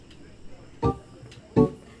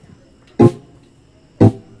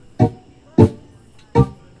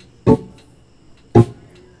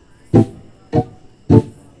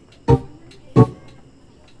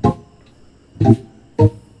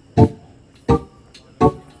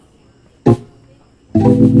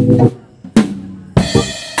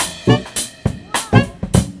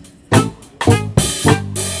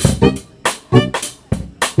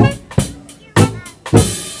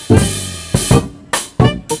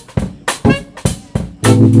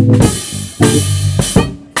Why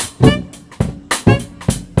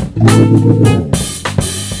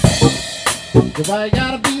you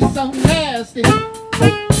gotta be so nasty?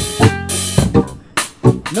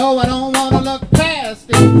 No, I don't wanna look past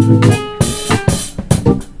it.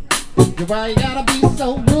 Why you gotta be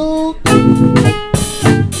so rude?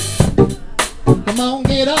 Come on,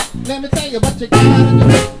 get up, let me tell you what you gotta do.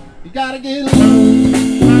 You gotta get loose.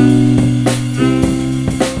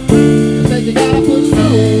 You said you gotta push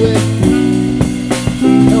through it. You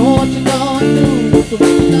know what you're gonna do, so what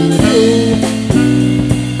you gonna do?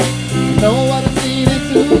 You know what I've seen it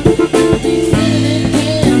too. You be sitting in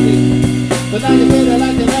candy, but now you feel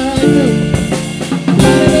like you're learning too.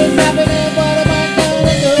 Nothing is happening, what am I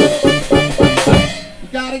gonna do? You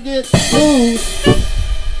gotta get loose.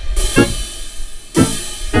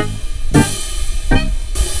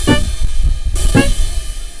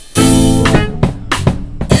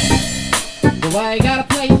 Why you gotta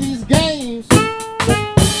play these games?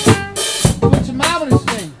 Put your mouth in this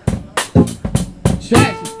thing.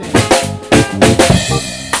 Trash this thing.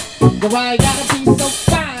 Why you gotta be so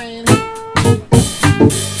fine?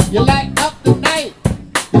 You light up the night.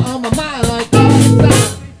 You're on my mind like all the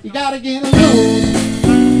time. You gotta get loose.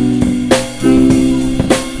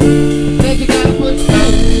 Said you gotta put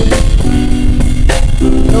through.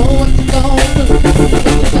 Know what you gonna do. What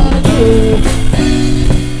you gonna do.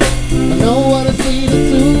 I know what it's sweeter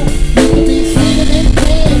too. Used to be sweeter than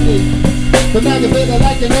candy, but now you feel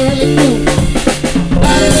like an early fruit.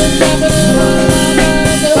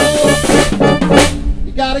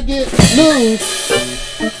 You gotta get loose.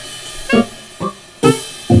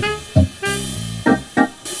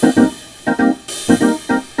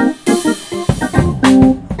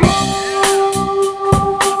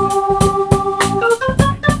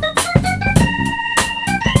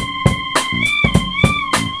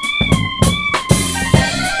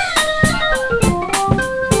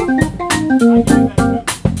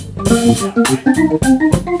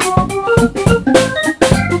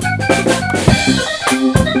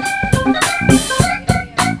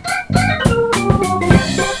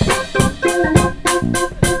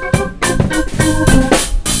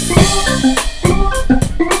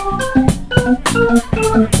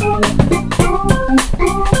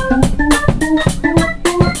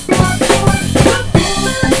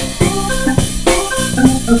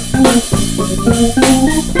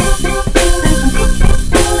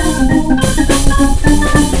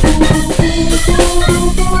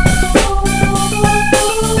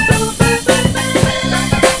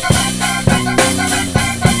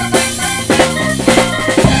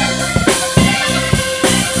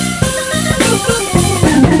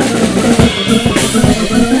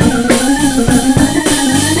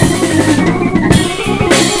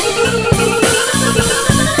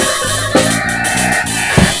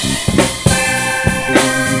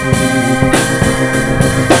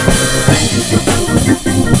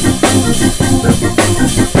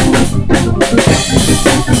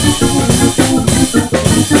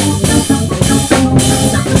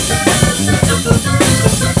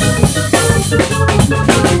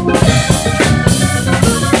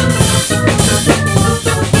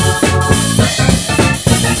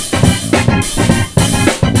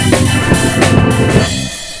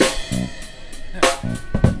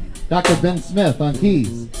 Dr. Ben Smith on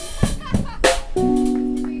keys.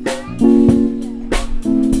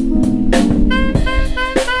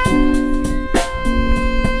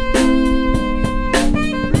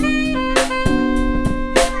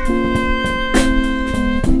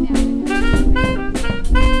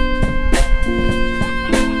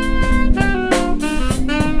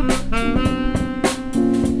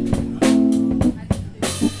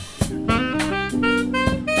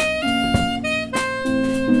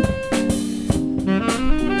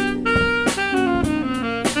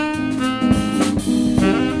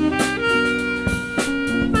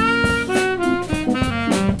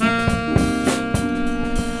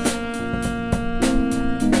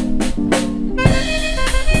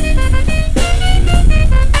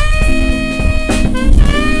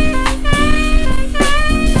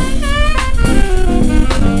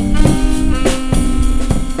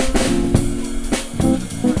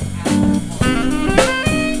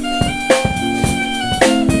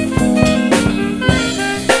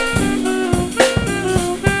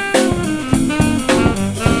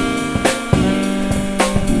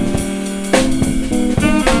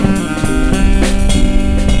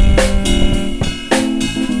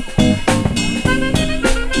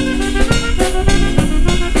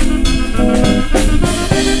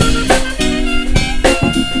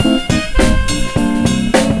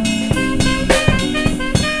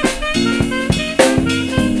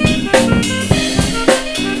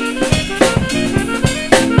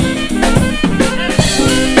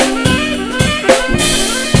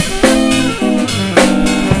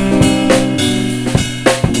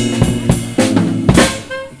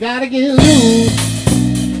 gotta get loose.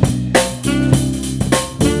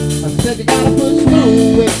 I said you gotta push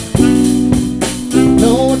through it.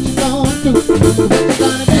 Know what you're going through, what you're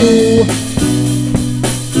gonna do.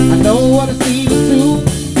 I know what I see to do.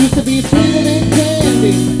 Used to be sweeter than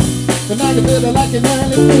candy, but now you're bitter like an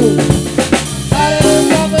early fruit. I didn't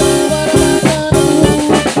love it, what am I gonna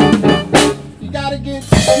do? You gotta get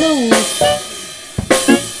loose.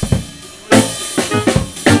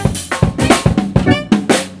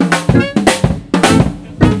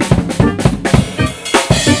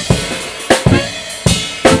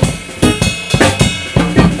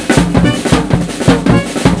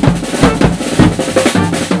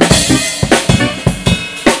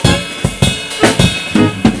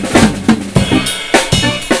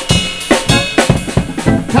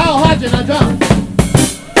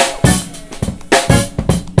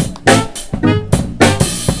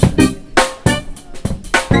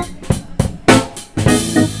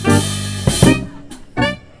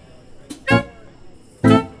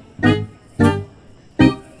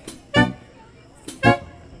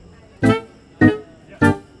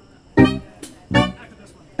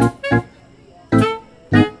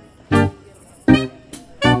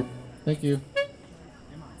 Thank you.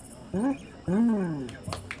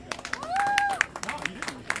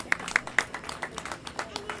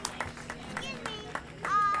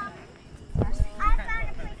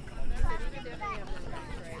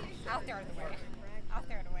 I'll throw it away. I'll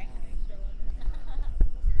throw it away.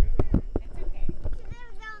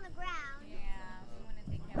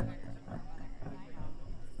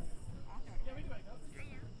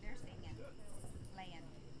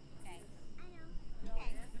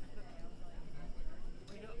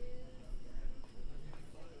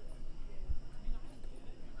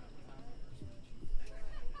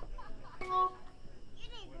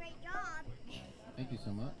 Thank you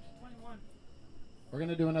so much. We're going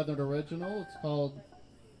to do another original. It's called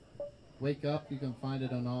Wake Up. You can find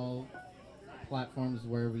it on all platforms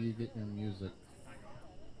wherever you get your music.